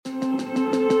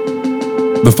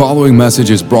The following message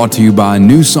is brought to you by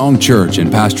New Song Church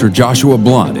and Pastor Joshua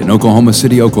Blunt in Oklahoma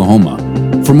City, Oklahoma.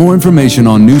 For more information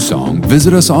on New Song,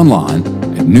 visit us online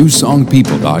at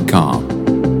newsongpeople.com.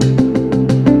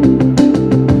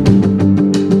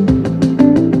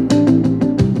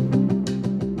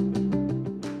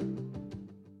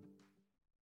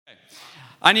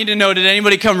 I need to know, did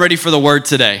anybody come ready for the word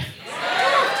today?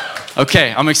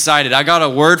 Okay, I'm excited. I got a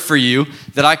word for you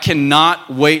that I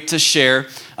cannot wait to share.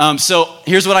 So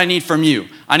here's what I need from you.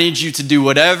 I need you to do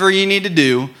whatever you need to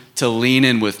do to lean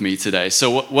in with me today.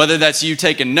 So whether that's you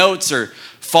taking notes or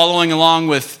following along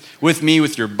with me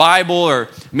with your Bible, or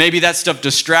maybe that stuff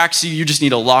distracts you, you just need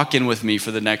to lock in with me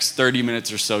for the next 30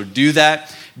 minutes or so. Do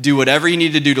that. Do whatever you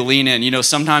need to do to lean in. You know,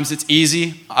 sometimes it's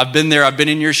easy. I've been there. I've been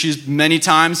in your shoes many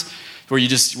times where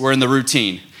we're in the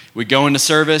routine. We go into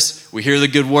service, we hear the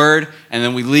good word, and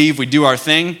then we leave, we do our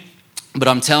thing. But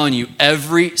I'm telling you,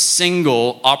 every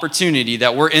single opportunity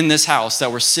that we're in this house, that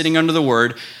we're sitting under the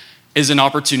word, is an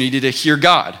opportunity to hear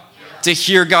God, to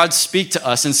hear God speak to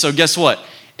us. And so guess what?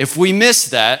 If we miss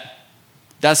that,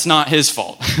 that's not his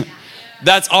fault.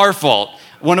 That's our fault.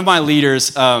 One of my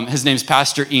leaders, his name's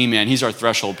Pastor E-Man. He's our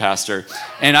threshold pastor.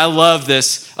 And I love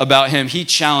this about him. He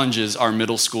challenges our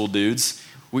middle school dudes.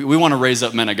 We want to raise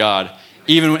up men of God,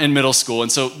 even in middle school.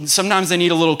 And so sometimes they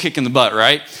need a little kick in the butt,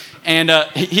 right? And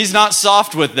he's not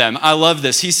soft with them. I love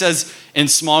this. He says in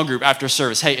small group after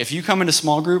service, hey, if you come into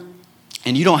small group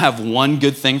and you don't have one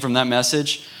good thing from that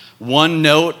message, one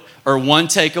note or one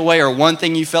takeaway or one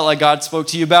thing you felt like God spoke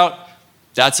to you about,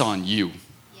 that's on you.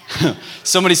 Yeah.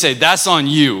 Somebody say, that's on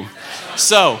you.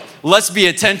 So let's be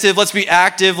attentive. Let's be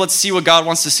active. Let's see what God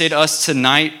wants to say to us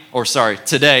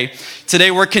today.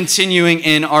 Today we're continuing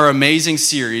in our amazing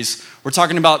series. We're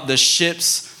talking about the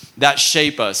ships that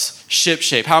shape us, ship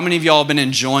shape. How many of y'all have been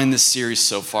enjoying this series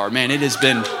so far? Man, it has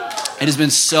been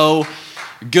so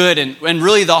good. And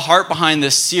really the heart behind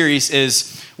this series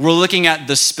is we're looking at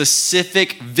the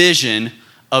specific vision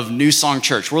of New Song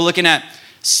Church. We're looking at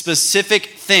specific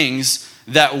things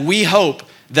that we hope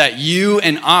that you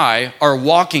and I are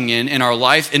walking in our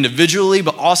life individually,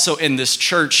 but also in this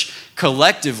church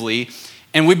collectively.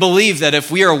 And we believe that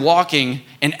if we are walking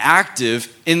and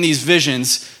active in these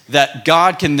visions, that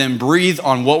God can then breathe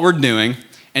on what we're doing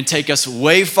and take us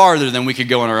way farther than we could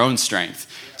go in our own strength.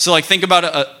 So think about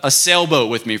a sailboat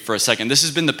with me for a second. This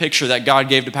has been the picture that God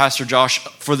gave to Pastor Josh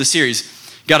for the series.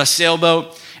 You got a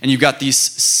sailboat and you've got these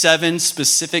 7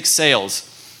 specific sails,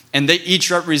 and they each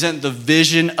represent the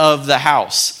vision of the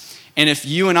house. And if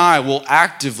you and I will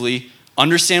actively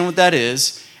understand what that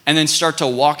is and then start to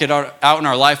walk it out in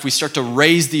our life, we start to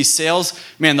raise these sails,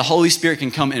 man, the Holy Spirit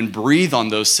can come and breathe on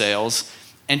those sails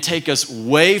and take us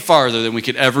way farther than we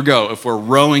could ever go if we're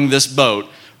rowing this boat,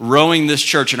 rowing this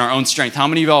church in our own strength. How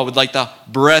many of y'all would like the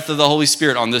breath of the Holy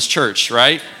Spirit on this church,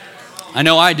 right? I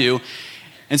know I do.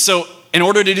 And so in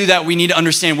order to do that, we need to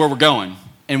understand where we're going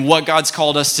and what God's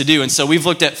called us to do. And so we've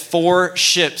looked at 4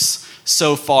 ships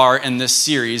so far in this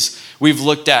series. We've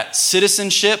looked at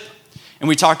citizenship, and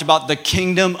we talked about the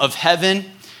kingdom of heaven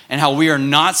and how we are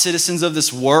not citizens of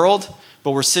this world,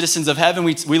 but we're citizens of heaven.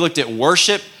 We looked at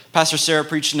worship. Pastor Sarah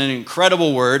preached an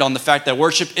incredible word on the fact that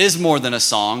worship is more than a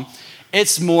song.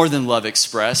 It's more than love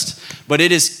expressed, but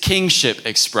it is kingship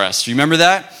expressed. Do you remember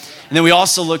that? And then we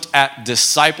also looked at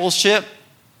discipleship,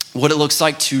 what it looks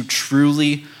like to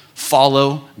truly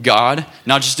follow God,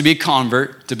 not just to be a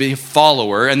convert, to be a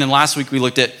follower. And then last week we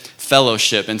looked at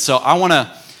fellowship. And so I want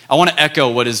to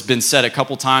echo what has been said a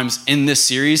couple times in this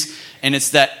series, and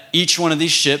it's that each one of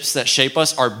these ships that shape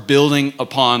us are building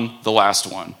upon the last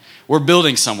one. We're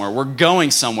building somewhere. We're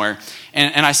going somewhere.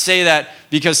 And I say that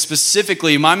because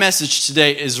specifically my message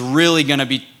today is really going to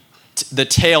be the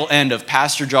tail end of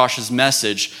Pastor Josh's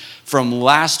message from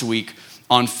last week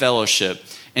on fellowship.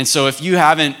 And so if you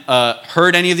haven't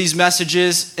heard any of these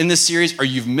messages in this series, or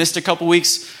you've missed a couple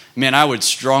weeks, man, I would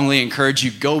strongly encourage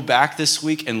you, go back this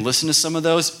week and listen to some of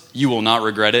those. You will not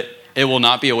regret it. It will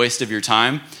not be a waste of your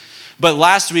time. But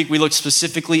last week we looked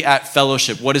specifically at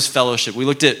fellowship. What is fellowship? We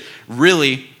looked at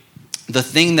really the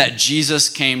thing that Jesus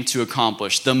came to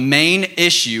accomplish, the main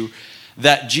issue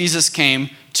that Jesus came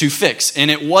to fix. And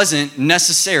it wasn't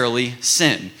necessarily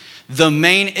sin. The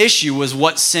main issue was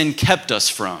what sin kept us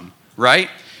from, right?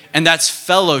 And that's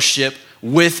fellowship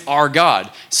with our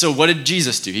God. So what did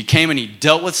Jesus do? He came and he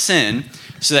dealt with sin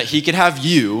so that he could have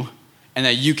you and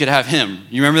that you could have him.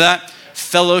 You remember that?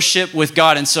 Fellowship with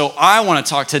God. And so I want to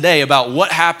talk today about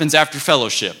what happens after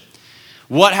fellowship.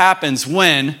 What happens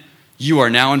when you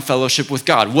are now in fellowship with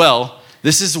God? Well,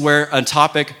 this is where a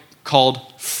topic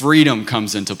called freedom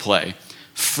comes into play.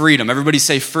 Freedom. Everybody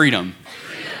say freedom.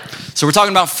 So we're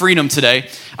talking about freedom today.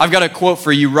 I've got a quote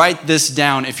for you. Write this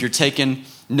down if you're taking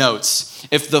notes.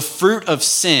 If the fruit of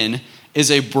sin is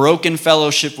a broken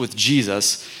fellowship with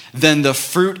Jesus, then the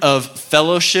fruit of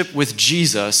fellowship with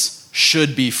Jesus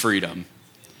should be freedom.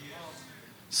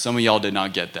 Some of y'all did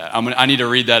not get that. I need to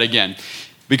read that again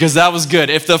because that was good.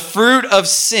 If the fruit of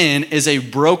sin is a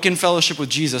broken fellowship with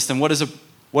Jesus, then what does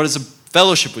a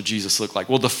fellowship with Jesus look like?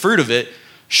 Well, the fruit of it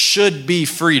should be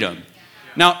freedom.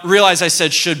 Now, realize I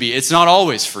said should be. It's not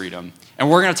always freedom. And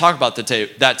we're going to talk about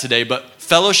that today, but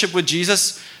fellowship with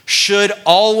Jesus should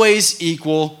always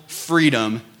equal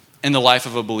freedom in the life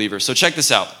of a believer. So check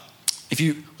this out. If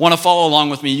you want to follow along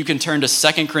with me, you can turn to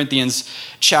 2 Corinthians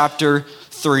chapter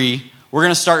 3. We're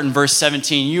going to start in verse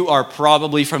 17. You are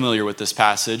probably familiar with this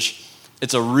passage.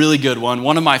 It's a really good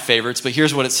one of my favorites, but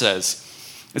here's what it says.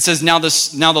 It says, now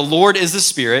the Lord is the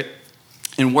Spirit,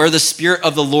 and where the Spirit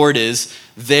of the Lord is,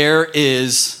 there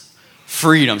is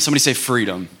freedom. Somebody say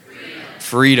freedom.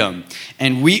 Freedom.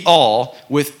 And we all,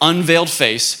 with unveiled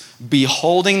face,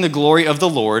 beholding the glory of the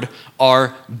Lord,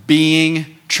 are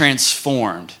being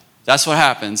transformed. That's what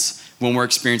happens when we're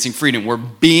experiencing freedom. We're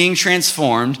being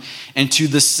transformed into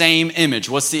the same image.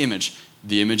 What's the image?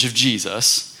 The image of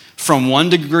Jesus, from one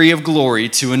degree of glory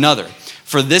to another.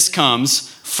 For this comes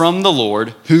from the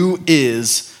Lord, who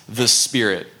is the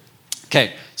Spirit.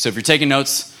 Okay, so if you're taking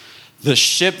notes, the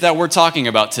ship that we're talking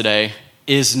about today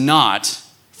is not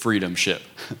freedom ship,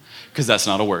 because that's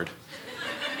not a word.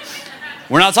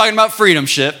 We're not talking about freedom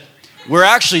ship. We're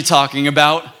actually talking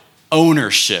about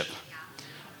ownership.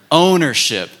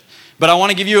 Ownership. But I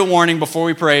want to give you a warning before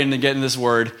we pray and to get into this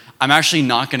word. I'm actually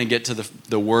not going to get to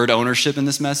the word ownership in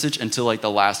this message until like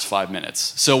the last 5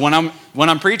 minutes. So when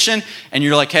I'm preaching and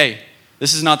you're like, hey,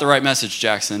 this is not the right message,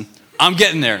 Jackson, I'm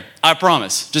getting there. I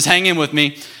promise. Just hang in with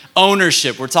me.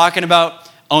 Ownership. We're talking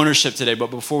about ownership today. But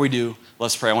before we do,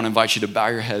 let's pray. I want to invite you to bow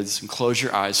your heads and close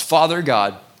your eyes. Father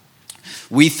God,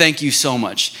 we thank you so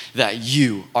much that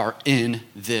you are in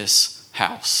this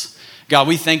house. God,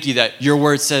 we thank you that your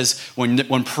word says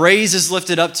when praise is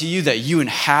lifted up to you, that you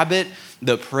inhabit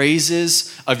the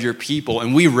praises of your people.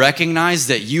 And we recognize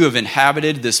that you have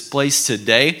inhabited this place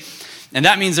today. And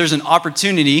that means there's an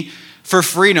opportunity for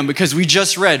freedom, because we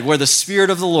just read where the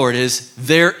Spirit of the Lord is,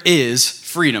 there is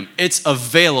freedom. It's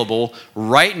available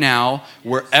right now,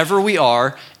 wherever we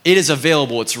are. It is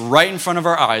available. It's right in front of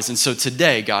our eyes. And so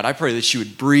today, God, I pray that you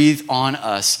would breathe on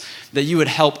us, that you would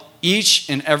help each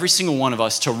and every single one of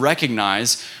us to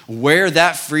recognize where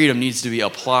that freedom needs to be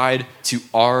applied to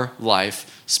our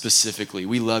life specifically.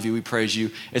 We love you. We praise you.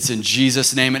 It's in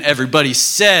Jesus' name. And everybody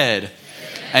said,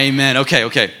 amen.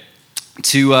 Okay.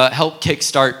 To help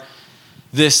kickstart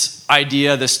this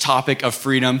idea, this topic of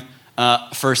freedom,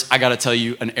 first, I got to tell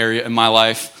you little area in my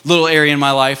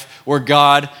life where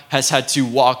God has had to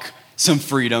walk some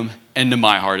freedom into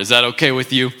my heart. Is that okay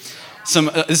with you?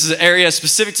 This is an area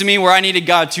specific to me where I needed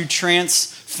God to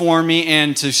transform me.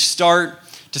 And to start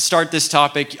this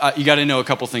topic, you got to know a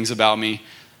couple things about me.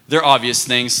 They're obvious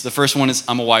things. The first one is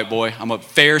I'm a white boy. I'm a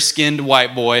fair-skinned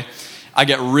white boy. I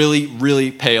get really,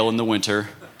 really pale in the winter.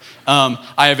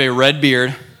 I have a red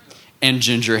beard and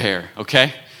ginger hair,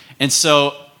 okay? And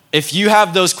so if you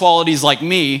have those qualities like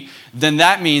me, then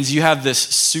that means you have this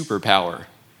superpower,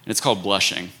 and it's called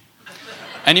blushing.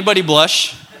 Anybody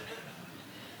blush?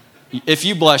 If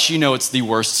you blush, you know it's the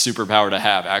worst superpower to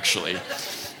have, actually.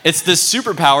 It's this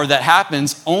superpower that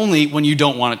happens only when you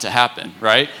don't want it to happen,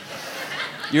 right?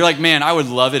 You're like, man, I would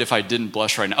love it if I didn't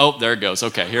blush right now. Oh, there it goes.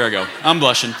 Okay, here I go. I'm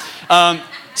blushing.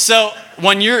 So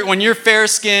when you're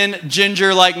fair-skinned,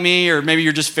 ginger like me, or maybe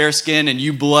you're just fair-skinned and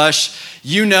you blush,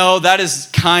 you know that is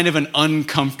kind of an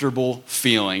uncomfortable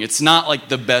feeling. It's not like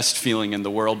the best feeling in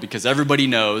the world because everybody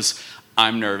knows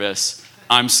I'm nervous,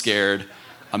 I'm scared,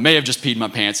 I may have just peed my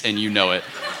pants and you know it.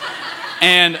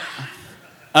 And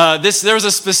there was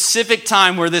a specific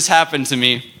time where this happened to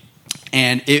me,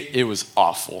 and it was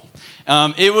awful.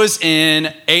 It was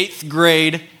in 8th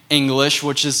grade English,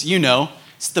 which is,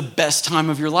 it's the best time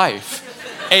of your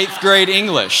life. 8th grade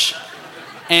English.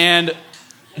 And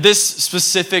this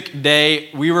specific day,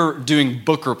 we were doing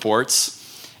book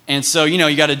reports. And so,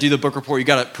 you got to do the book report. You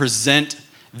got to present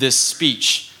this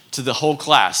speech to the whole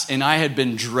class. And I had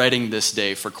been dreading this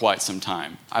day for quite some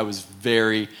time. I was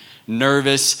very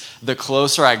nervous. The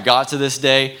closer I got to this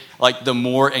day, the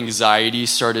more anxiety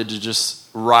started to just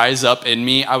rise up in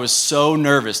me. I was so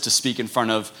nervous to speak in front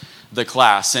of the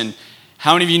class. And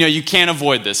how many of you know you can't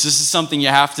avoid this? This is something you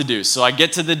have to do. So I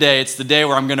get to the day. It's the day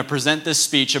where I'm going to present this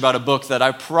speech about a book that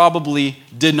I probably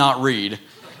did not read,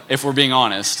 if we're being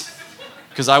honest,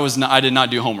 because I did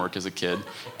not do homework as a kid.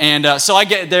 And so I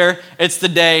get there. It's the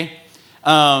day.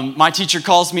 my teacher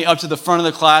calls me up to the front of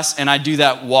the class, and I do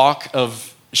that walk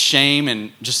of shame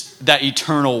and just that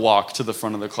eternal walk to the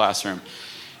front of the classroom.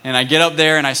 And I get up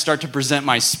there and I start to present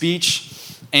my speech.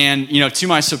 And, to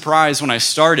my surprise, when I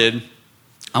started,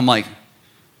 I'm like,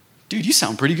 dude, you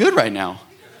sound pretty good right now.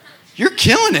 You're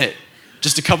killing it.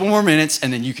 Just a couple more minutes,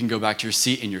 and then you can go back to your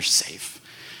seat and you're safe.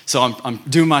 So I'm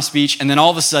doing my speech, and then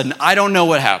all of a sudden, I don't know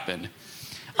what happened.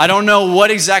 I don't know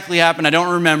what exactly happened. I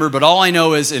don't remember, but all I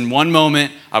know is in one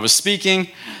moment, I was speaking,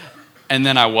 and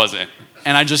then I wasn't.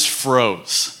 And I just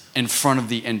froze in front of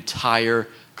the entire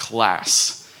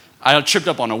class. I tripped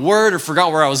up on a word or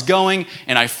forgot where I was going,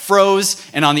 and I froze.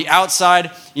 And on the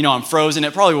outside, I'm frozen.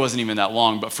 It probably wasn't even that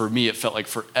long, but for me, it felt like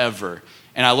forever.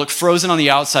 And I look frozen on the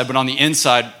outside, but on the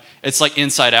inside, it's like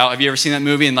Inside Out. Have you ever seen that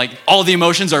movie? And like all the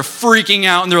emotions are freaking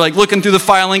out, and they're like looking through the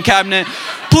filing cabinet.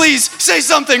 Please say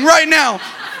something right now.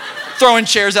 Throwing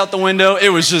chairs out the window. It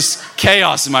was just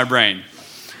chaos in my brain.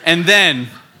 And then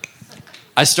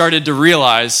I started to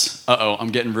realize, I'm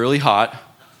getting really hot.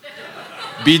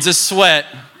 Beads of sweat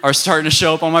are starting to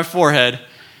show up on my forehead.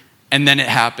 And then it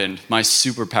happened. My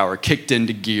superpower kicked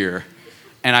into gear.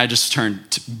 And I just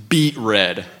turned beet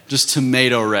red, just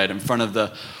tomato red in front of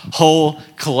the whole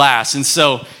class. And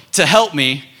so to help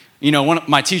me, one of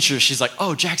my teachers, she's like,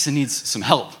 oh, Jackson needs some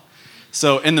help.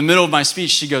 So in the middle of my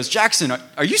speech, she goes, Jackson,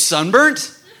 are you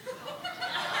sunburnt?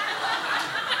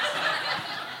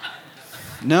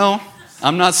 No,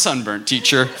 I'm not sunburnt,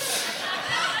 teacher.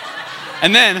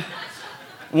 And then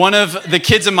one of the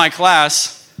kids in my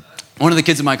class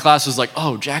was like,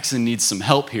 oh, Jackson needs some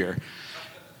help here.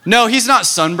 No, he's not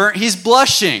sunburnt, he's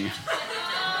blushing.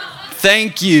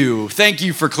 Thank you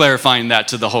for clarifying that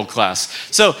to the whole class.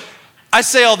 So I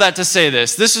say all that to say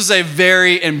this. This was a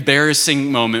very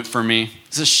embarrassing moment for me.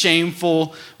 It's a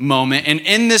shameful moment. And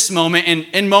in this moment, and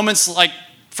in moments like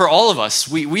for all of us,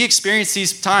 we experience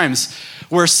these times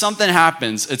where something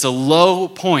happens. It's a low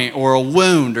point or a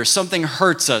wound or something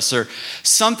hurts us or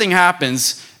something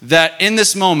happens that in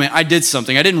this moment I did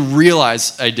something. I didn't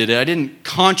realize I did it. I didn't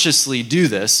consciously do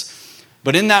this.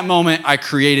 But in that moment, I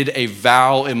created a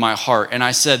vow in my heart. And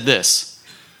I said this,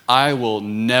 I will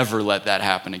never let that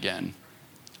happen again.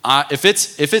 If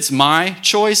it's my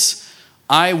choice,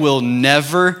 I will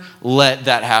never let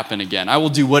that happen again. I will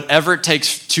do whatever it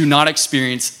takes to not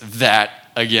experience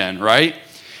that again, right?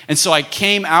 And so I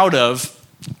came out of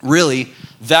really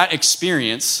that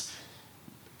experience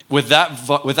with that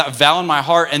vow in my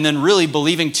heart, and then really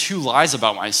believing two lies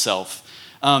about myself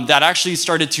that actually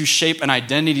started to shape an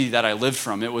identity that I lived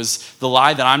from. It was the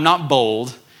lie that I'm not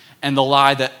bold, and the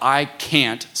lie that I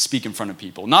can't speak in front of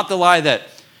people. Not the lie that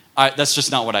that's just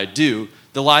not what I do.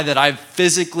 The lie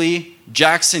that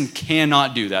Jackson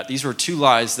cannot do that. These were two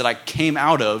lies that I came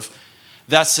out of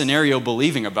that scenario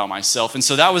believing about myself. And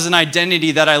so that was an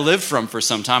identity that I lived from for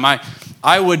some time.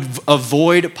 I would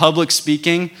avoid public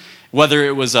speaking, whether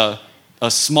it was a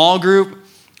small group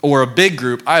or a big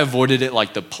group. I avoided it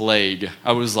like the plague.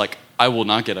 I was like, I will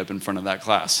not get up in front of that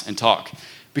class and talk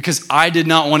because I did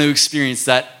not want to experience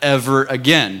that ever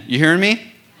again. You hearing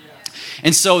me?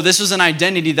 And so this was an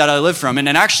identity that I lived from. And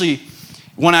actually,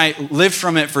 when I lived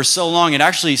from it for so long, it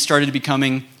actually started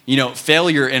becoming,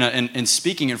 failure in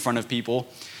speaking in front of people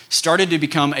started to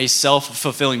become a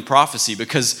self-fulfilling prophecy,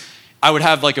 because I would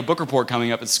have like a book report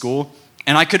coming up at school,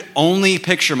 and I could only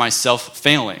picture myself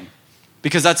failing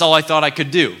because that's all I thought I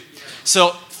could do. So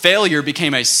failure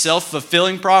became a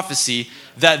self-fulfilling prophecy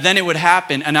that then it would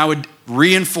happen, and I would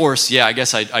reinforce, I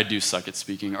guess I do suck at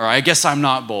speaking, or I guess I'm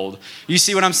not bold. You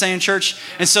see what I'm saying, church?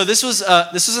 And so this was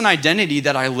an identity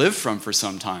that I lived from for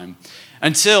some time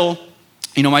until,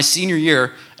 my senior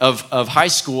year of high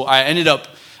school. I ended up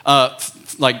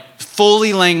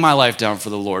fully laying my life down for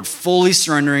the Lord, fully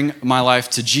surrendering my life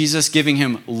to Jesus, giving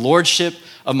him lordship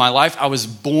of my life. I was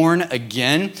born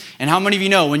again. And how many of you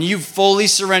know when you fully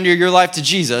surrender your life to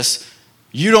Jesus,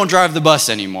 you don't drive the bus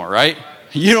anymore, right?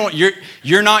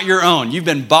 You're not your own. You've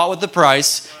been bought with the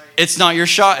price. It's not your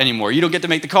shot anymore. You don't get to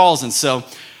make the calls. And so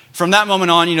from that moment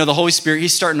on, the Holy Spirit,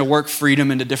 he's starting to work freedom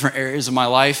into different areas of my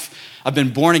life. I've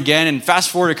been born again, and fast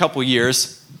forward a couple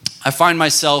years, I find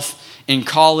myself in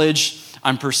college.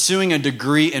 I'm pursuing a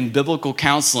degree in biblical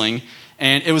counseling,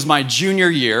 and it was my junior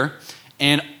year.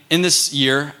 And in this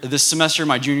semester,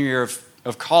 my junior year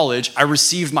of college, I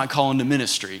received my call into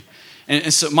ministry.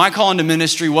 And so my call into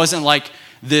ministry wasn't like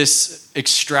this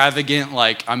extravagant,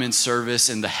 like I'm in service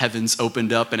and the heavens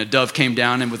opened up and a dove came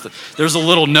down and there's a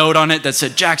little note on it that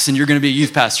said, Jackson, you're going to be a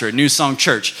youth pastor at New Song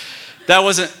Church. That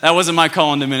wasn't my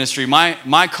call into ministry.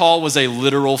 My call was a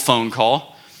literal phone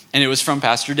call, and it was from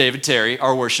Pastor David Terry,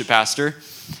 our worship pastor.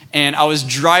 And I was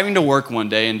driving to work one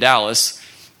day in Dallas,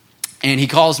 and he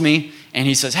calls me and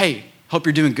he says, "Hey, hope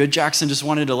you're doing good, Jackson. Just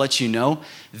wanted to let you know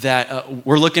that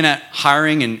we're looking at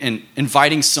hiring and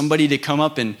inviting somebody to come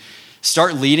up and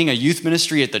start leading a youth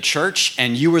ministry at the church.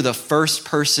 And you were the first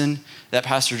person that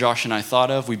Pastor Josh and I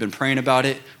thought of. We've been praying about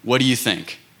it. What do you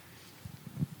think?"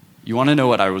 You want to know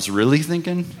what I was really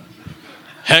thinking?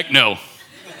 Heck no.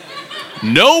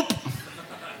 Nope.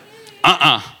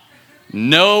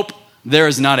 Nope. There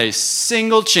is not a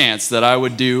single chance that I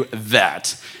would do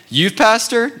that. Youth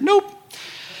pastor? Nope.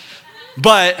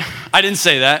 But I didn't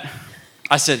say that.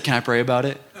 I said, "Can I pray about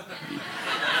it?"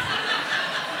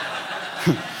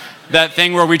 That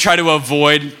thing where we try to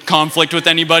avoid conflict with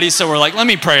anybody, so we're like, "Let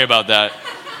me pray about that."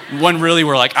 When really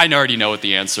we're like, "I already know what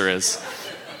the answer is."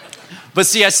 But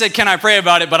see, I said, "Can I pray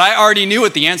about it?" But I already knew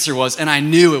what the answer was, and I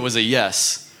knew it was a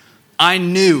yes. I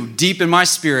knew deep in my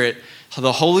spirit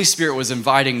the Holy Spirit was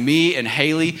inviting me and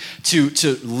Haley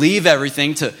to leave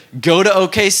everything, to go to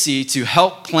OKC, to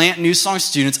help plant New Song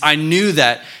students. I knew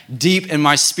that deep in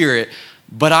my spirit,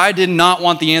 but I did not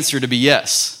want the answer to be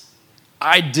yes.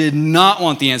 I did not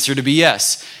want the answer to be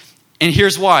yes. And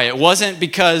here's why. It wasn't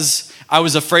because I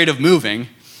was afraid of moving.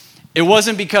 It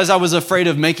wasn't because I was afraid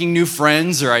of making new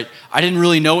friends, or I didn't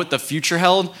really know what the future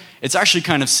held. It's actually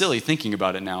kind of silly thinking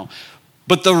about it now.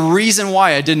 But the reason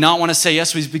why I did not want to say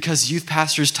yes was because youth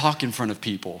pastors talk in front of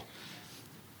people.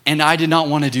 And I did not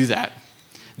want to do that.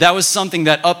 That was something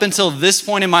that up until this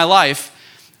point in my life,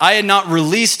 I had not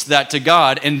released that to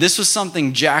God. And this was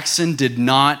something Jackson did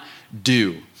not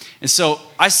do. And so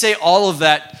I say all of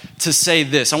that to say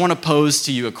this. I want to pose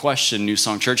to you a question, New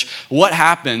Song Church. What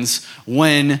happens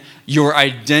when your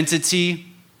identity,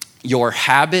 your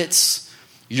habits,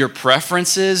 your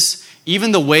preferences,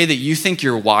 even the way that you think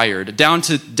you're wired, down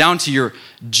to your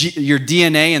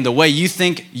DNA and the way you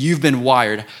think you've been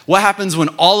wired, what happens when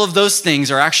all of those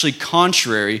things are actually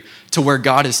contrary to where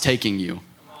God is taking you?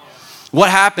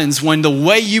 What happens when the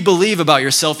way you believe about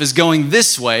yourself is going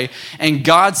this way and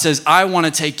God says, "I want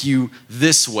to take you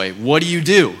this way"? What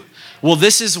do? Well,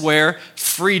 this is where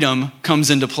freedom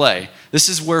comes into play. This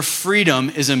is where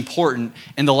freedom is important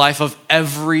in the life of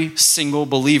every single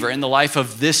believer, in the life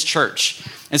of this church.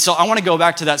 And so I want to go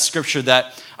back to that scripture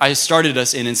that I started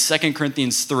us in 2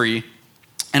 Corinthians 3,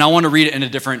 and I want to read it in a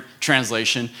different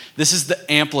translation. This is the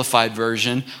Amplified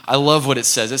version. I love what it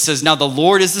says. It says, "Now the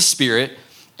Lord is the Spirit,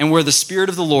 and where the Spirit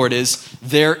of the Lord is,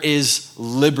 there is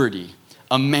liberty,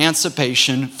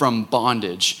 emancipation from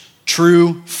bondage,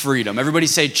 true freedom." Everybody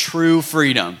say true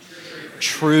freedom.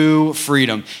 True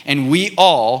freedom. "And we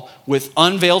all, with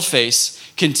unveiled face,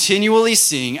 continually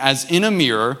seeing as in a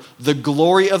mirror the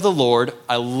glory of the Lord,"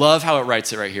 I love how it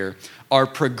writes it right here, "are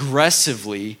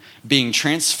progressively being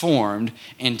transformed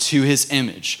into his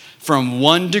image, from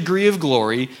one degree of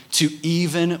glory to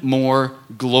even more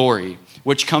glory,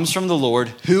 which comes from the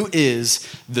Lord, who is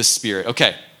the Spirit."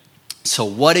 Okay, so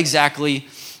what exactly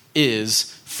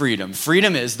is freedom?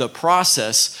 Freedom is the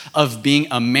process of being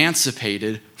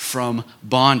emancipated from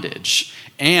bondage.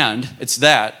 And it's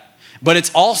that, but it's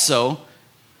also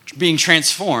being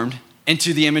transformed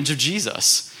into the image of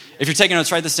Jesus. If you're taking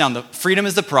notes, write this down. The freedom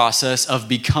is the process of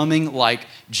becoming like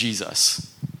Jesus.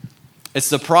 It's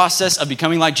the process of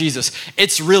becoming like Jesus.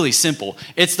 It's really simple.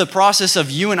 It's the process of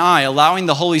you and I allowing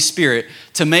the Holy Spirit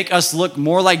to make us look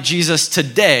more like Jesus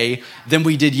today than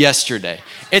we did yesterday.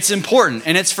 It's important,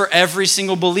 and it's for every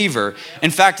single believer.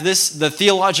 In fact, the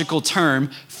theological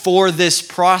term for this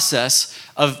process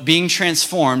of being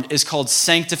transformed is called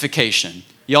sanctification.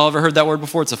 Y'all ever heard that word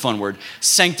before? It's a fun word.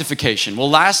 Sanctification. Well,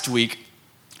 last week,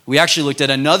 we actually looked at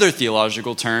another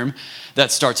theological term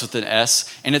that starts with an S,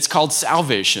 and it's called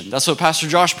salvation. That's what Pastor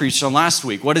Josh preached on last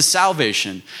week. What is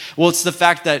salvation? Well, it's the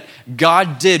fact that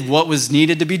God did what was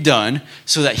needed to be done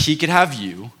so that he could have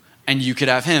you and you could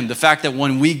have him. The fact that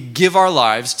when we give our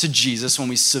lives to Jesus, when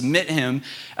we submit him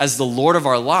as the Lord of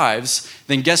our lives,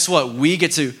 then guess what? We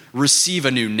get to receive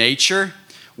a new nature.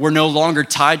 We're no longer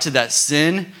tied to that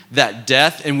sin, that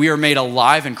death, and we are made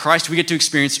alive in Christ. We get to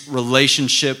experience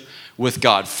relationship with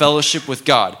God, fellowship with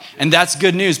God. And that's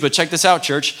good news, but check this out,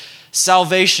 church.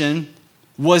 Salvation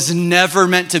was never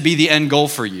meant to be the end goal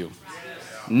for you.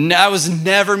 That was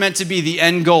never meant to be the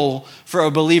end goal for a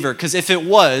believer, because if it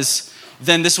was,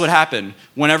 then this would happen.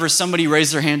 Whenever somebody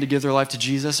raised their hand to give their life to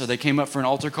Jesus, or they came up for an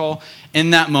altar call,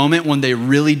 in that moment when they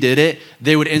really did it,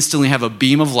 they would instantly have a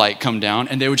beam of light come down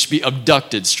and they would just be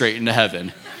abducted straight into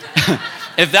heaven.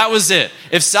 If that was it,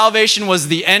 if salvation was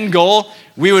the end goal,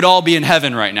 we would all be in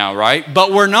heaven right now, right?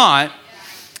 But we're not,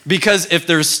 because if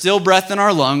there's still breath in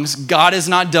our lungs, God is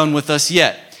not done with us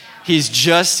yet. He's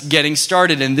just getting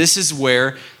started, and this is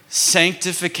where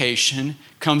sanctification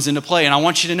comes into play. And I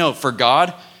want you to know, for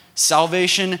God,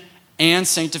 salvation and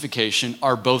sanctification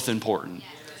are both important.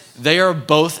 They are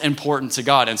both important to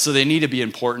God, and so they need to be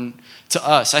important to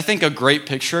us. I think a great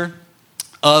picture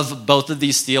of both of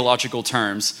these theological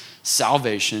terms,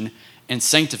 salvation and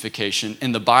sanctification,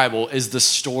 in the Bible is the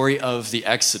story of the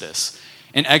Exodus.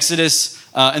 In Exodus,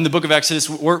 in the book of Exodus,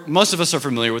 most of us are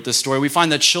familiar with this story. We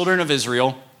find the children of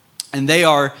Israel, and they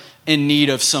are in need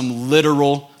of some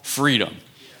literal freedom.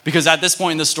 Because at this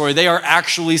point in the story, they are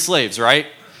actually slaves, right?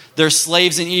 They're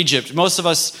slaves in Egypt. Most of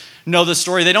us know the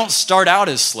story. They don't start out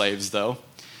as slaves, though.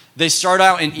 They start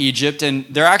out in Egypt, and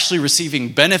they're actually receiving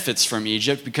benefits from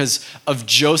Egypt because of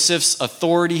Joseph's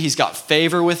authority. He's got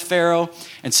favor with Pharaoh,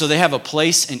 and so they have a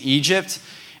place in Egypt,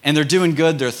 and they're doing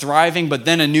good. They're thriving, but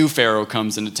then a new Pharaoh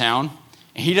comes into town,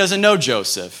 and he doesn't know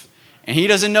Joseph, and he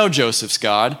doesn't know Joseph's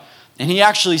God, and he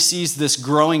actually sees this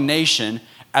growing nation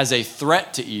as a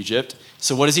threat to Egypt.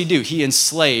 So what does he do? He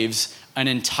enslaves an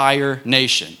entire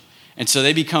nation. And so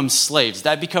they become slaves.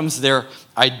 That becomes their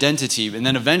identity. And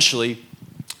then eventually,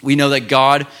 we know that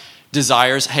God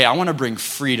desires, hey, I want to bring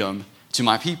freedom to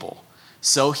my people.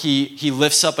 So he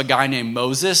lifts up a guy named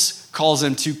Moses, calls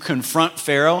him to confront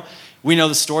Pharaoh. We know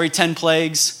the story, 10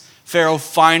 plagues. Pharaoh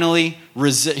finally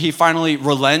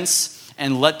relents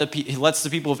and he lets the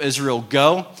people of Israel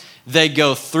go. They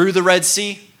go through the Red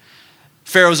Sea.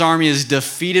 Pharaoh's army is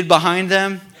defeated behind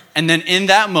them. And then in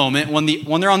that moment, when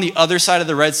they're on the other side of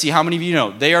the Red Sea, how many of you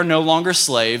know they are no longer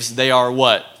slaves? They are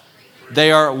what?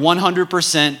 They are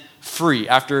 100% free.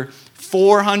 After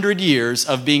 400 years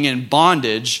of being in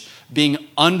bondage, being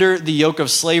under the yoke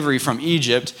of slavery from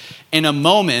Egypt, in a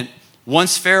moment,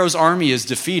 once Pharaoh's army is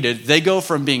defeated, they go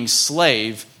from being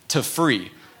slave to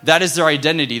free. That is their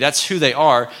identity. That's who they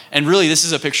are. And really, this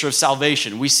is a picture of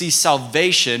salvation. We see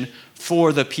salvation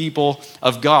for the people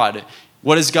of God.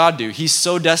 What does God do? He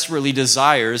so desperately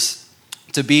desires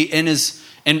to be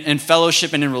in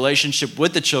fellowship and in relationship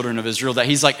with the children of Israel that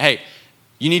he's like, hey,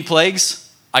 you need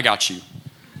plagues? I got you.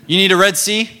 You need a Red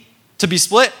Sea to be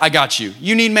split? I got you.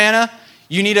 You need manna?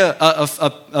 You need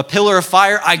a pillar of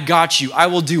fire? I got you. I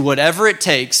will do whatever it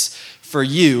takes for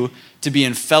you to be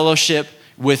in fellowship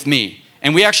with me.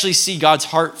 And we actually see God's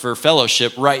heart for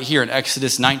fellowship right here in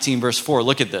Exodus 19, verse 4.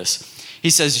 Look at this. He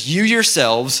says, you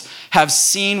yourselves have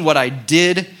seen what I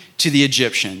did to the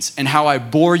Egyptians and how I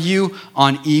bore you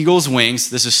on eagle's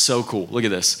wings. This is so cool. Look at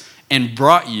this. And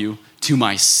brought you to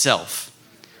myself.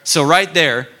 So right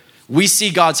there, we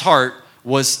see God's heart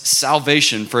was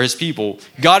salvation for his people.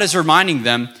 God is reminding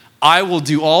them, I will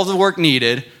do all the work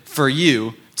needed for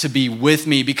you to be with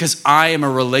me because I am a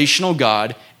relational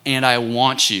God and I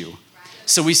want you.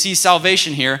 So we see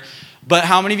salvation here. But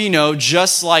how many of you know,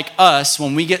 just like us,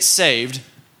 when we get saved,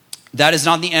 that is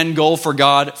not the end goal for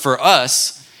God for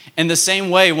us. In the same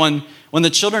way, when the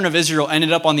children of Israel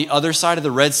ended up on the other side of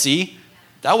the Red Sea,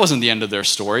 that wasn't the end of their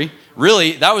story.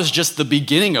 Really, that was just the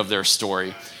beginning of their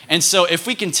story. And so if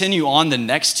we continue on the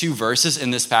next two verses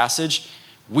in this passage,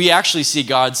 we actually see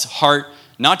God's heart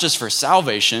not just for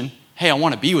salvation, hey, I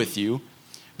want to be with you,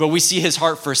 but we see his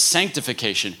heart for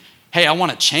sanctification. Hey, I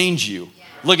want to change you.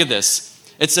 Look at this.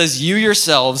 It says, you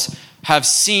yourselves have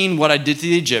seen what I did to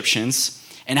the Egyptians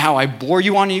and how I bore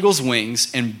you on eagle's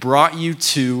wings and brought you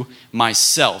to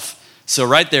myself. So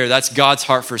right there, that's God's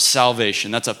heart for salvation.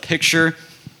 That's a picture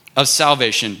of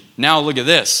salvation. Now look at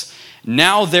this.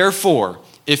 Now therefore,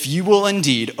 if you will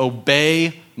indeed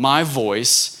obey my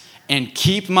voice and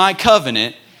keep my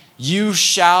covenant, you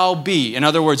shall be. In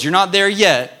other words, you're not there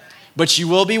yet, but you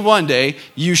will be one day.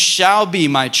 You shall be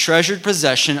my treasured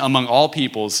possession among all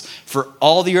peoples, for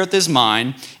all the earth is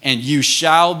mine, and you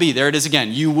shall be, there it is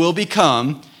again, you will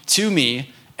become to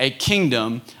me a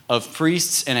kingdom of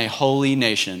priests and a holy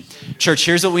nation. Church,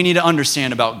 here's what we need to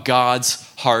understand about God's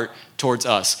heart towards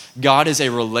us. God is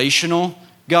a relational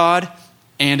God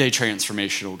and a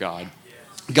transformational God.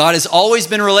 God has always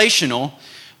been relational,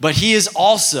 but he is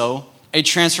also a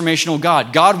transformational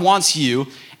God. God wants you.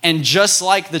 And just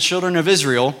like the children of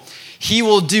Israel, he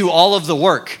will do all of the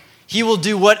work. He will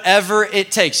do whatever it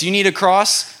takes. You need a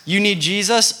cross? You need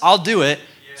Jesus? I'll do it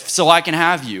so I can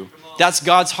have you. That's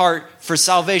God's heart for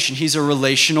salvation. He's a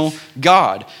relational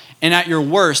God. And at your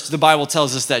worst, the Bible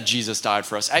tells us that Jesus died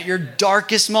for us. At your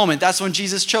darkest moment, that's when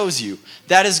Jesus chose you.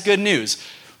 That is good news.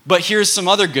 But here's some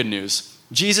other good news.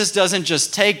 Jesus doesn't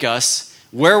just take us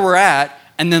where we're at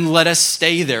and then let us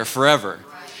stay there forever.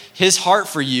 His heart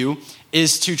for you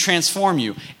is to transform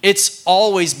you. It's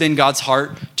always been God's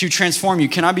heart to transform you.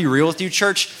 Can I be real with you,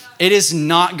 church? It is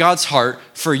not God's heart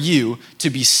for you to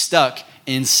be stuck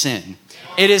in sin.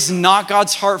 It is not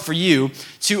God's heart for you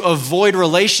to avoid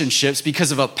relationships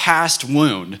because of a past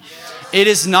wound. It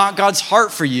is not God's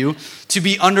heart for you to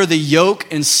be under the yoke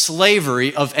and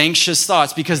slavery of anxious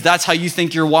thoughts because that's how you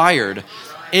think you're wired.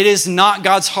 It is not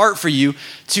God's heart for you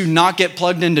to not get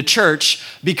plugged into church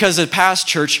because a past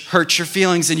church hurt your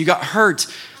feelings and you got hurt.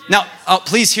 Now,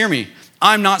 please hear me.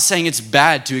 I'm not saying it's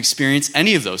bad to experience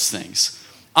any of those things.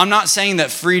 I'm not saying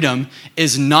that freedom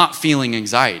is not feeling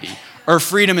anxiety or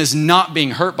freedom is not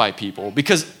being hurt by people,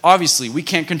 because obviously we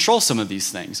can't control some of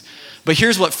these things. But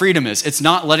here's what freedom is. It's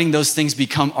not letting those things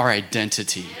become our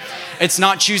identity. It's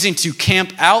not choosing to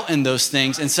camp out in those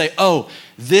things and say, oh,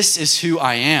 this is who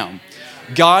I am.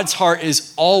 God's heart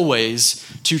is always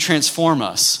to transform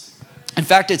us. In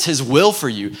fact, it's his will for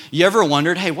you. You ever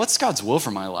wondered, hey, what's God's will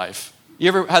for my life? You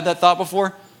ever had that thought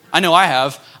before? I know I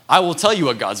have. I will tell you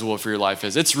what God's will for your life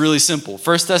is. It's really simple.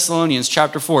 1 Thessalonians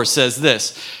chapter 4 says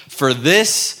this, for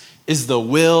this is the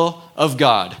will of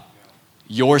God,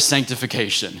 your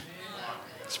sanctification.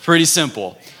 It's pretty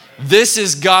simple. This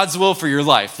is God's will for your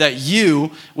life, that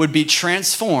you would be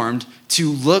transformed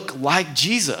to look like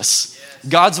Jesus.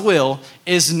 God's will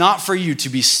is not for you to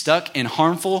be stuck in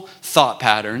harmful thought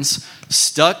patterns,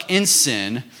 stuck in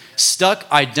sin,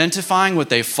 stuck identifying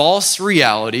with a false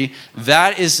reality.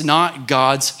 That is not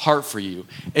God's heart for you.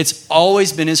 It's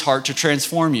always been his heart to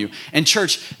transform you. And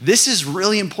church, this is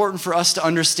really important for us to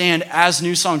understand as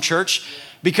New Song Church,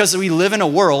 because we live in a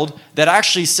world that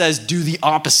actually says do the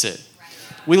opposite.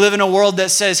 We live in a world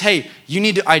that says, hey, you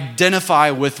need to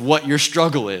identify with what your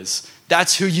struggle is.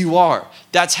 That's who you are.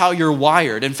 That's how you're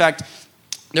wired. In fact,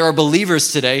 there are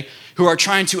believers today who are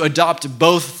trying to adopt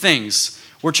both things.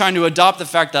 We're trying to adopt the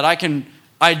fact that I can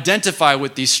identify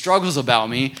with these struggles about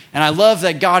me, and I love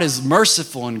that God is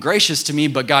merciful and gracious to me,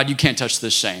 but God, you can't touch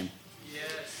this shame.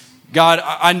 Yes. God,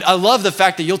 I love the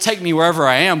fact that you'll take me wherever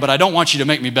I am, but I don't want you to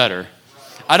make me better.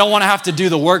 I don't want to have to do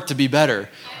the work to be better.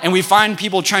 And we find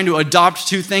people trying to adopt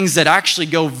two things that actually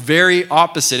go very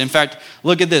opposite. In fact,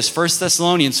 look at this, 1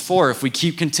 Thessalonians 4, if we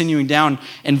keep continuing down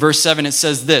in verse 7, it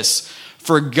says this,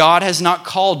 for God has not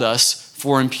called us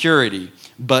for impurity,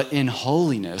 but in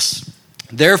holiness.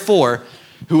 Therefore,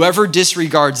 whoever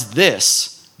disregards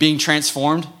this, being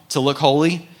transformed to look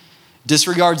holy,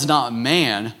 disregards not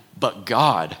man, but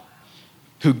God,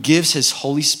 who gives his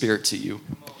Holy Spirit to you.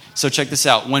 So check this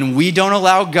out. When we don't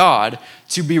allow God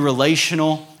to be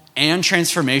relational and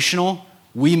transformational,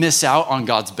 we miss out on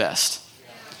God's best.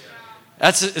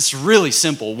 It's really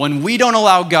simple. When we don't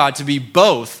allow God to be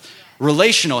both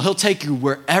relational, he'll take you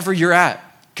wherever you're at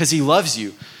because he loves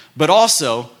you. But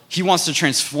also, he wants to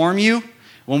transform you.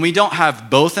 When we don't have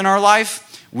both in our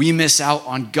life, we miss out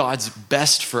on God's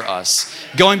best for us.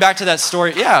 Going back to that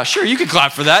story, yeah, sure, you can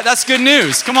clap for that. That's good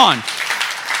news. Come on.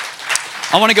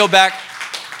 I want to go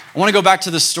back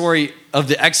to the story of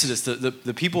the Exodus,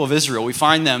 the people of Israel. We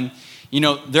find them,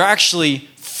 they're actually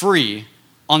free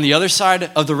on the other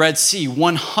side of the Red Sea,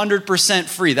 100%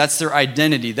 free. That's their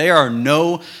identity. They are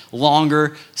no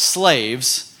longer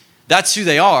slaves. That's who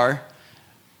they are.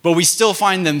 But we still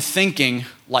find them thinking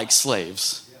like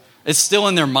slaves. It's still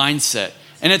in their mindset.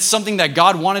 And it's something that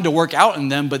God wanted to work out in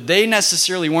them, but they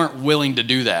necessarily weren't willing to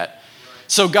do that.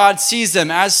 So God sees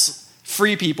them as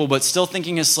free people, but still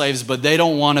thinking as slaves, but they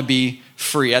don't want to be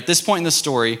free. At this point in the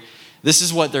story, this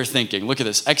is what they're thinking. Look at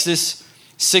this. Exodus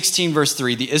 16, verse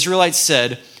 3. The Israelites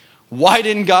said, why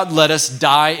didn't God let us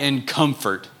die in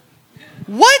comfort?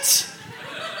 What?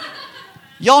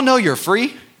 Y'all know you're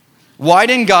free. Why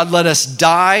didn't God let us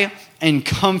die in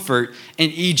comfort in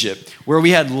Egypt, where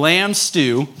we had lamb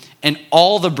stew and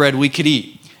all the bread we could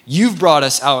eat? You've brought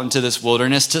us out into this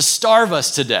wilderness to starve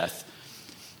us to death.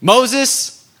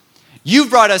 Moses, you've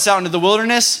brought us out into the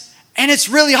wilderness and it's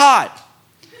really hot.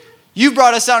 You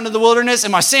brought us out into the wilderness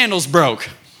and my sandals broke.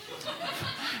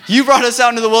 You brought us out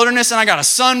into the wilderness and I got a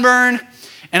sunburn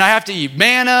and I have to eat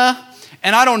manna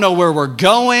and I don't know where we're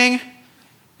going.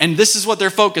 And this is what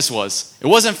their focus was. It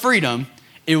wasn't freedom,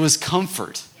 it was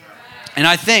comfort. And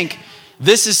I think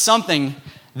this is something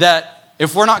that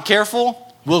if we're not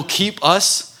careful, will keep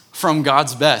us from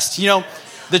God's best.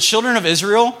 The children of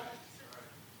Israel,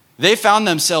 they found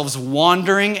themselves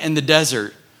wandering in the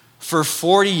desert for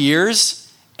 40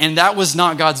 years, and that was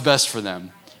not God's best for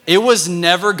them. It was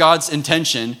never God's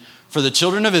intention for the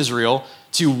children of Israel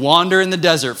to wander in the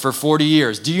desert for 40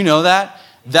 years. Do you know that?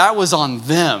 That was on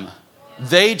them.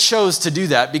 They chose to do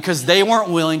that because they weren't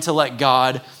willing to let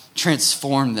God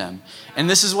transform them. And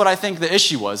this is what I think the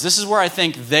issue was. This is where I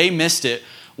think they missed it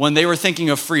when they were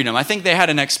thinking of freedom. I think they had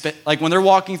when they're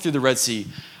walking through the Red Sea,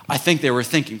 I think they were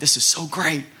thinking, this is so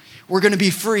great. We're going to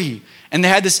be free. And they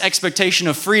had this expectation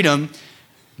of freedom,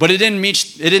 But it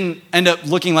didn't end up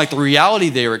looking like the reality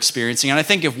they were experiencing. And I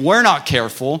think if we're not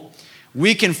careful,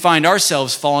 we can find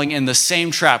ourselves falling in the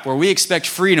same trap where we expect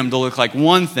freedom to look like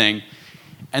one thing,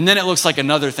 and then it looks like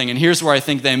another thing. And here's where I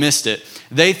think they missed it.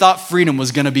 They thought freedom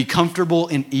was going to be comfortable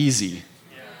and easy.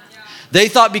 They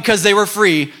thought because they were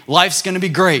free, life's going to be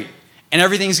great, and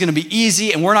everything's going to be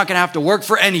easy, and we're not going to have to work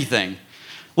for anything.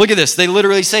 Look at this. They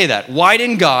literally say that. Why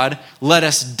didn't God let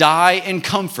us die in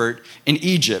comfort in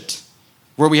Egypt,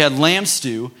 where we had lamb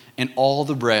stew and all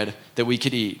the bread that we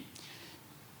could eat?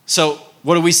 So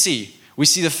what do we see? We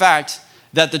see the fact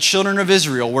that the children of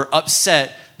Israel were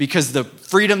upset because the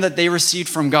freedom that they received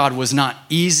from God was not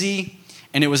easy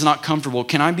and it was not comfortable.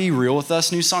 Can I be real with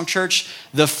us, New Song Church?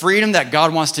 The freedom that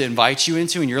God wants to invite you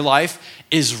into in your life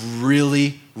is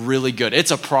really, really good.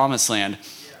 It's a promised land,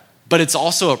 but it's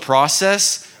also a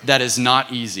process that is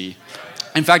not easy.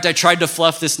 In fact, I tried to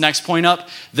fluff this next point up.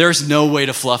 There's no way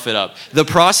to fluff it up. The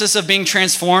process of being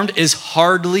transformed is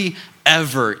hardly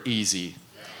ever easy.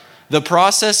 The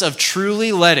process of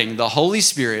truly letting the Holy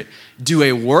Spirit do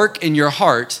a work in your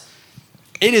heart,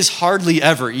 it is hardly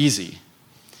ever easy.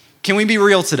 Can we be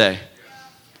real today?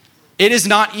 It is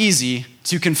not easy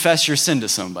to confess your sin to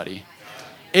somebody.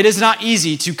 It is not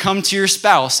easy to come to your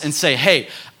spouse and say, hey,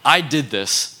 I did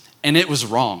this and it was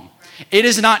wrong. It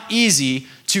is not easy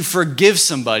to forgive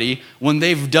somebody when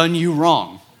they've done you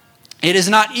wrong. It is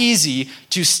not easy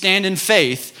to stand in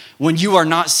faith when you are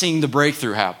not seeing the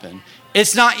breakthrough happen.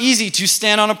 It's not easy to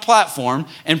stand on a platform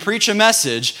and preach a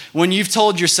message when you've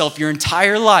told yourself your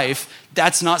entire life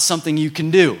that's not something you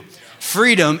can do.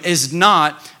 Freedom is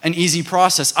not an easy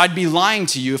process. I'd be lying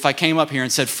to you if I came up here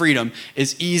and said freedom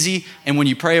is easy, and when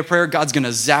you pray a prayer, God's going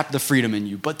to zap the freedom in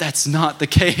you. But that's not the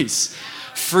case.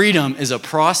 Freedom is a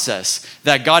process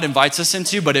that God invites us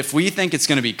into, but if we think it's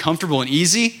going to be comfortable and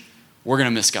easy, we're going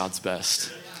to miss God's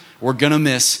best. We're going to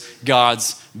miss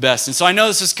God's best. And so I know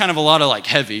this is kind of a lot of like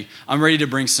heavy. I'm ready to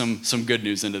bring some good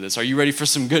news into this. Are you ready for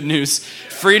some good news?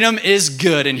 Freedom is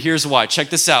good, and here's why. Check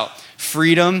this out.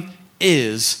 Freedom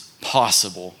is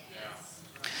possible.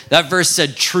 That verse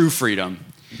said true freedom.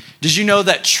 Did you know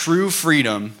that true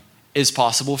freedom is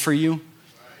possible for you?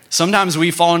 Sometimes we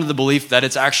fall into the belief that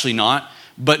it's actually not.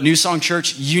 But New Song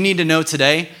Church, you need to know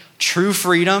today, true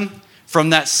freedom from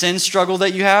that sin struggle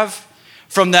that you have,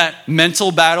 from that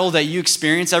mental battle that you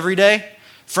experience every day,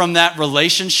 from that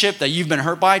relationship that you've been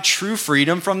hurt by, true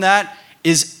freedom from that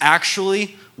is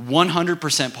actually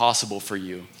 100% possible for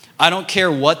you. I don't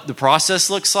care what the process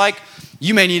looks like.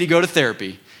 You may need to go to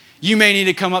therapy. You may need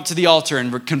to come up to the altar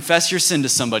and confess your sin to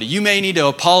somebody. You may need to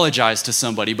apologize to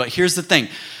somebody. But here's the thing.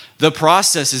 The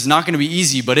process is not going to be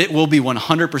easy, but it will be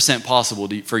 100% possible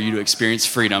for you to experience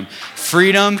freedom.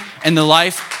 Freedom in the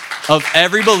life of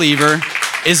every believer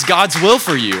is God's will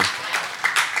for you.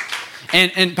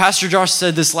 And Pastor Josh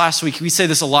said this last week. We say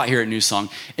this a lot here at New Song.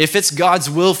 If it's God's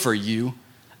will for you,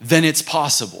 then it's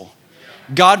possible.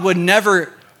 God would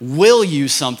never will you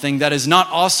something that is not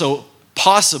also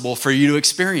possible for you to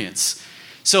experience.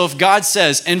 So if God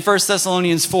says in 1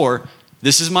 Thessalonians 4,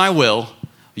 this is my will,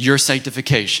 your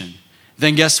sanctification,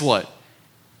 then guess what?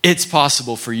 It's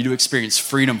possible for you to experience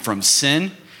freedom from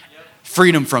sin,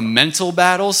 freedom from mental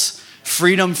battles,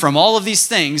 freedom from all of these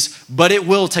things, but it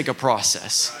will take a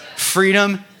process.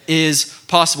 Freedom is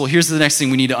possible. Here's the next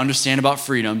thing we need to understand about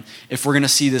freedom. If we're going to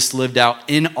see this lived out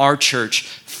in our church,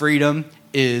 freedom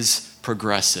is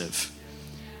progressive.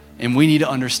 And we need to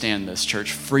understand this,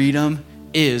 church. Freedom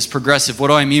is progressive. What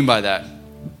do I mean by that?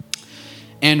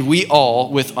 And we all,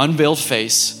 with unveiled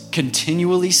face,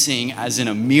 continually seeing as in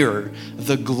a mirror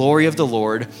the glory of the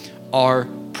Lord, are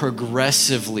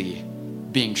progressively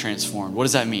being transformed. What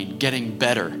does that mean? Getting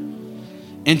better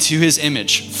into his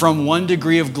image, from one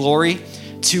degree of glory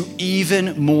to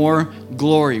even more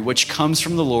glory, which comes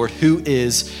from the Lord, who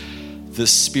is the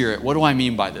Spirit. What do I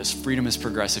mean by this? Freedom is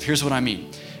progressive. Here's what I mean.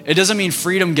 It doesn't mean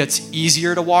freedom gets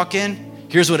easier to walk in.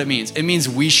 Here's what it means. It means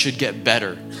we should get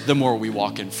better the more we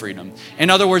walk in freedom. In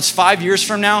other words, 5 years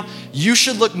from now, you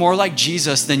should look more like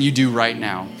Jesus than you do right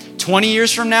now. 20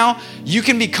 years from now, you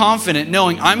can be confident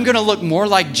knowing I'm going to look more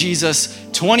like Jesus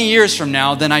 20 years from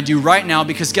now than I do right now,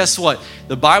 because guess what?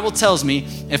 The Bible tells me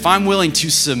if I'm willing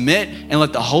to submit and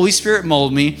let the Holy Spirit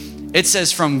mold me, it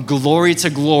says from glory to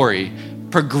glory,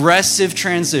 progressive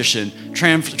transition,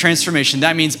 transformation.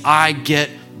 That means I get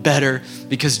better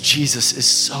because Jesus is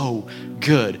so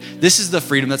good. This is the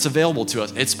freedom that's available to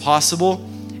us. It's possible.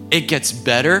 It gets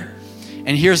better.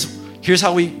 And here's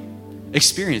how we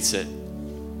experience it.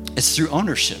 It's through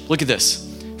ownership. Look at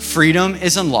this. Freedom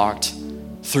is unlocked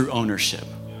through ownership.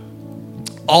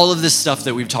 All of this stuff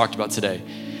that we've talked about today.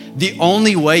 The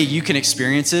only way you can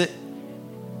experience it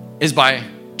is by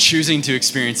choosing to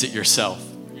experience it yourself.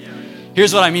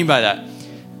 Here's what I mean by that.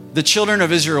 The children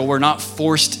of Israel were not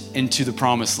forced into the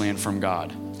promised land from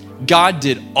God. God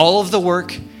did all of the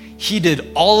work. He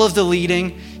did all of the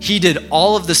leading. He did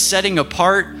all of the setting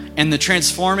apart and the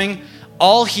transforming.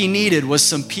 All he needed was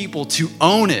some people to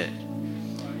own it.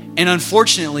 And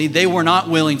unfortunately, they were not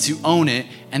willing to own it,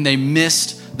 and they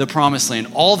missed the promised land.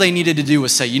 All they needed to do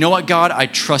was say, you know what, God, I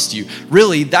trust you.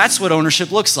 Really, that's what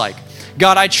ownership looks like.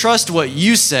 God, I trust what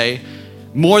you say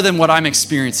more than what I'm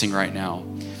experiencing right now.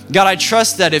 God, I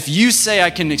trust that if you say I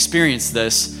can experience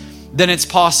this, then it's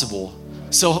possible.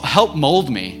 So help mold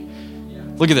me.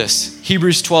 Look at this.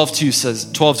 Hebrews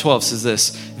 12:12 says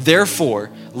this,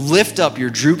 therefore, lift up your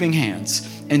drooping hands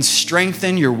and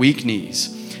strengthen your weak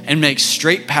knees and make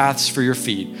straight paths for your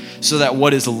feet so that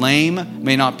what is lame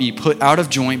may not be put out of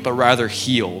joint, but rather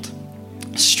healed.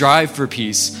 Strive for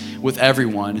peace with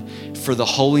everyone, for the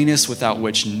holiness without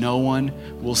which no one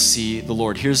will see the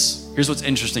Lord. Here's what's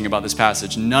interesting about this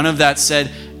passage. None of that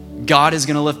said, God is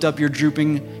going to lift up your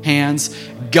drooping hands.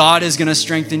 God is going to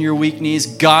strengthen your weak knees.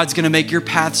 God's going to make your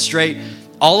path straight.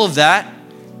 All of that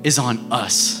is on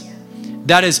us.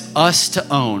 That is us to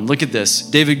own. Look at this.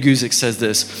 David Guzik says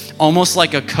this, almost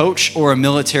like a coach or a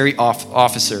military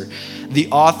officer. The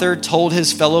author told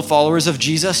his fellow followers of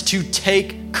Jesus to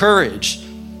take courage,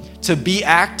 to be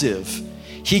active.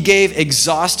 He gave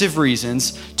exhaustive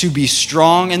reasons to be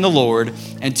strong in the Lord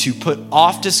and to put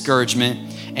off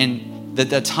discouragement, and that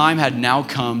the time had now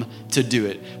come to do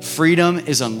it. Freedom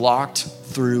is unlocked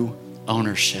through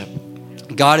ownership.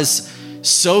 God is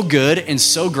so good and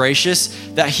so gracious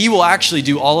that he will actually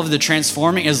do all of the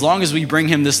transforming as long as we bring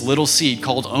him this little seed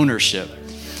called ownership.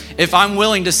 If I'm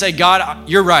willing to say, God,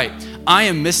 you're right, I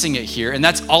am missing it here, and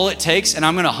that's all it takes, and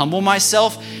I'm going to humble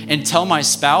myself and tell my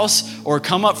spouse or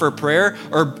come up for prayer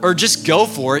or just go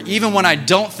for it, even when I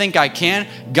don't think I can,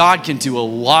 God can do a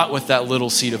lot with that little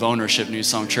seed of ownership, New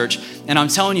Song Church. And I'm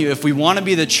telling you, if we want to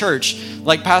be the church,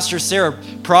 like Pastor Sarah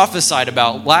prophesied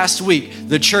about last week,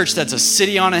 the church that's a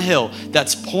city on a hill,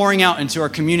 that's pouring out into our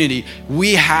community,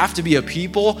 we have to be a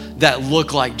people that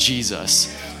look like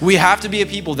Jesus. We have to be a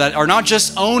people that are not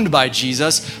just owned by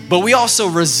Jesus, but we also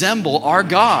resemble our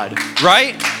God,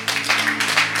 right?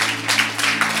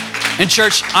 And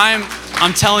church, I'm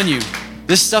telling you,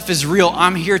 this stuff is real.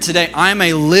 I'm here today. I'm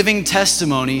a living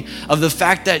testimony of the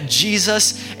fact that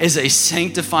Jesus is a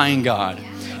sanctifying God.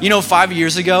 You know, 5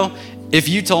 years ago, if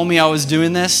you told me I was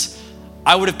doing this,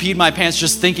 I would have peed my pants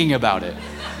just thinking about it.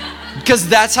 Because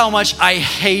that's how much I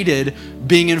hated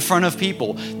being in front of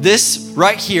people. This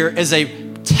right here is a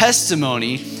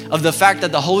testimony of the fact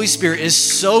that the Holy Spirit is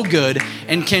so good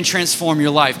and can transform your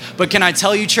life. But can I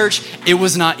tell you, church, it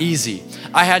was not easy.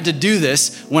 I had to do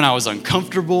this when I was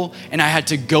uncomfortable, and I had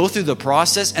to go through the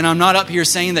process. And I'm not up here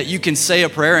saying that you can say a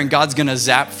prayer and God's gonna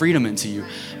zap freedom into you.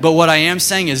 But what I am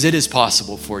saying is it is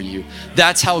possible for you.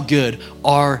 That's how good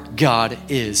our God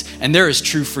is. And there is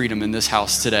true freedom in this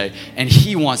house today, and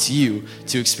he wants you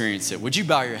to experience it. Would you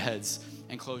bow your heads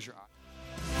and close your eyes?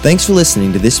 Thanks for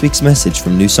listening to this week's message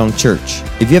from New Song Church.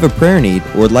 If you have a prayer need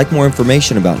or would like more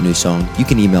information about New Song, you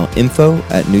can email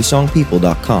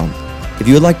info@newsongpeople.com. If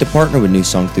you would like to partner with New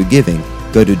Song through giving,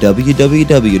 go to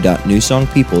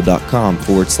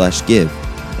www.newsongpeople.com/give.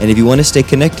 And if you want to stay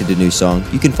connected to New Song,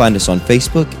 you can find us on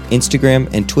Facebook, Instagram,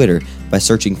 and Twitter by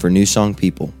searching for New Song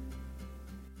People.